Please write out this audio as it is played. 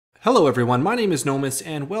Hello everyone, my name is Nomis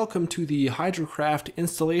and welcome to the Hydrocraft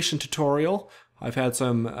installation tutorial. I've had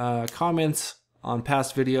some comments on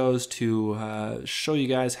past videos to show you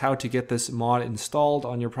guys how to get this mod installed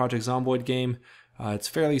on your Project Zomboid game. It's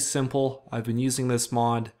fairly simple. I've been using this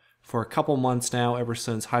mod for a couple months now, ever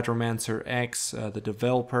since Hydromancer X, the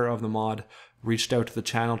developer of the mod, reached out to the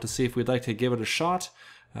channel to see if we'd like to give it a shot.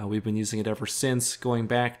 We've been using it ever since, going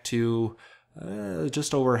back to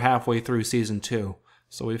just over halfway through Season 2.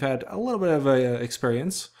 So we've had a little bit of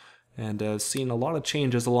experience and seen a lot of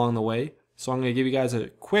changes along the way. So I'm going to give you guys a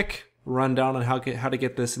quick rundown on how to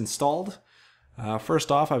get this installed.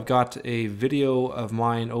 First off, I've got a video of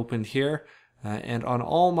mine opened here. And on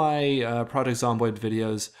all my Project Zomboid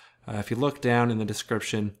videos, if you look down in the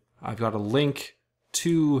description, I've got a link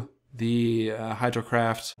to the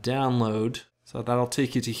Hydrocraft download. So that'll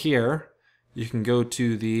take you to here. You can go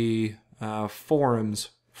to the forums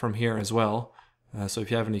from here as well. So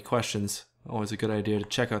if you have any questions, always a good idea to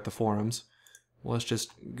check out the forums. Well, let's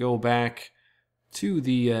just go back to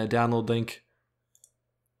the download link.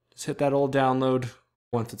 Just hit that old download.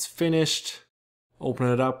 Once it's finished, open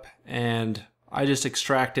it up, and I just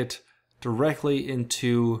extract it directly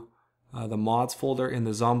into the mods folder in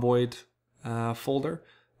the Zomboid folder.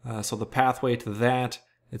 So the pathway to that,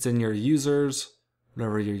 it's in your users,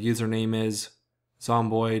 whatever your username is,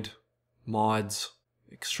 Zomboid, mods,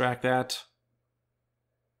 extract that.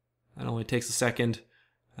 It only takes a second,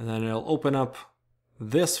 and then it'll open up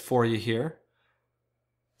this for you here.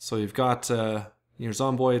 So you've got your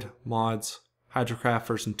Zomboid, mods, Hydrocraft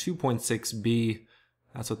version 2.6b.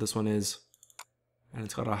 That's what this one is. And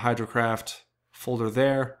it's got a Hydrocraft folder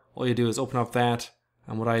there. All you do is open up that,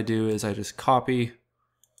 and what I do is I just copy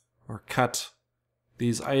or cut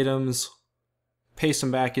these items, paste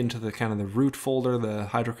them back into the kind of the root folder, the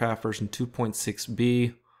Hydrocraft version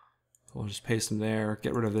 2.6b. We'll just paste them there,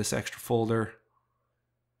 get rid of this extra folder.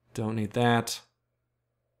 Don't need that.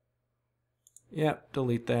 Yep,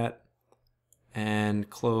 delete that. And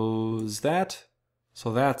close that.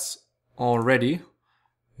 So that's all ready.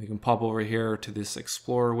 You can pop over here to this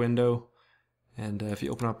Explorer window. And if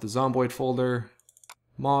you open up the Zomboid folder,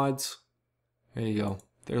 mods, there you go.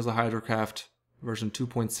 There's the Hydrocraft version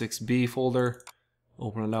 2.6b folder.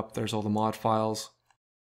 Open it up, there's all the mod files.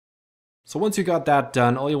 So once you got that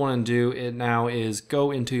done, all you want to do now is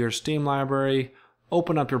go into your Steam library,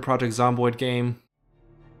 open up your Project Zomboid game.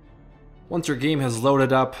 Once your game has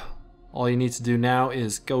loaded up, all you need to do now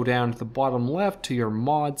is go down to the bottom left to your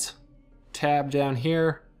mods tab down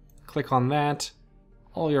here, click on that.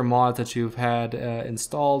 All your mods that you've had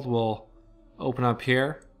installed will open up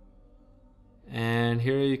here. And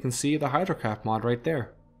here you can see the Hydrocraft mod right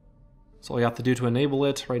there. So all you have to do to enable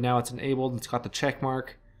it, right now it's enabled, it's got the check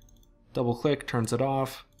mark. Double click turns it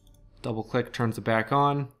off, double click turns it back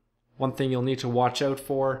on. One thing you'll need to watch out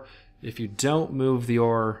for, if you don't move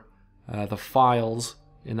the files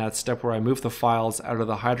in that step where I move the files out of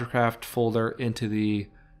the Hydrocraft folder into the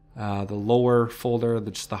lower folder,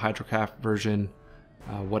 just the Hydrocraft version,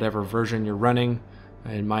 whatever version you're running.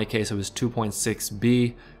 In my case it was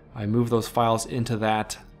 2.6b. I move those files into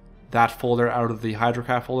that folder out of the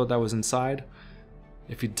Hydrocraft folder that was inside.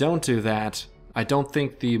 If you don't do that, I don't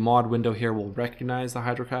think the mod window here will recognize the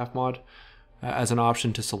Hydrocraft mod as an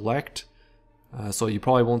option to select. So you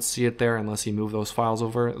probably won't see it there unless you move those files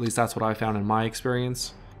over. At least that's what I found in my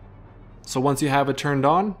experience. So once you have it turned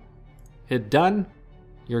on, hit done.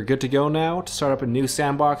 You're good to go now to start up a new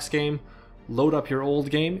sandbox game. Load up your old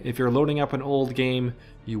game. If you're loading up an old game,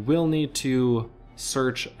 you will need to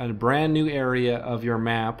search a brand new area of your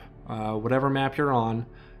map, whatever map you're on,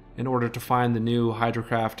 in order to find the new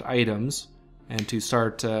Hydrocraft items and to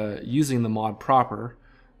start using the mod proper.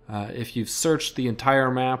 If you've searched the entire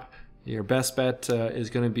map, your best bet is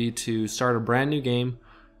going to be to start a brand new game.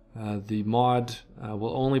 The mod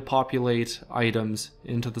will only populate items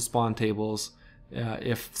into the spawn tables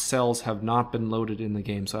if cells have not been loaded in the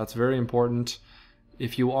game. So that's very important.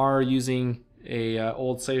 If you are using a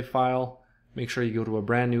old save file, make sure you go to a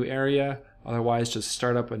brand new area. Otherwise, just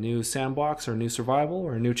start up a new sandbox or a new survival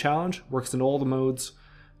or a new challenge. Works in all the modes.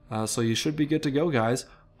 So you should be good to go, guys.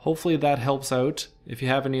 Hopefully that helps out. If you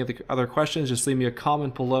have any other questions, just leave me a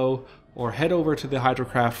comment below or head over to the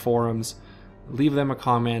Hydrocraft forums. Leave them a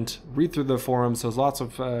comment. Read through the forums. There's lots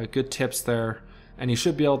of good tips there. And you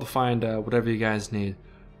should be able to find whatever you guys need.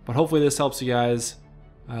 But hopefully this helps you guys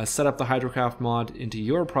set up the Hydrocraft mod into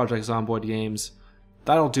your Project Zomboid games.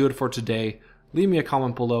 That'll do it for today. Leave me a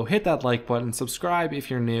comment below. Hit that like button. Subscribe if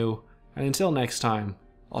you're new. And until next time,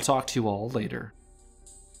 I'll talk to you all later.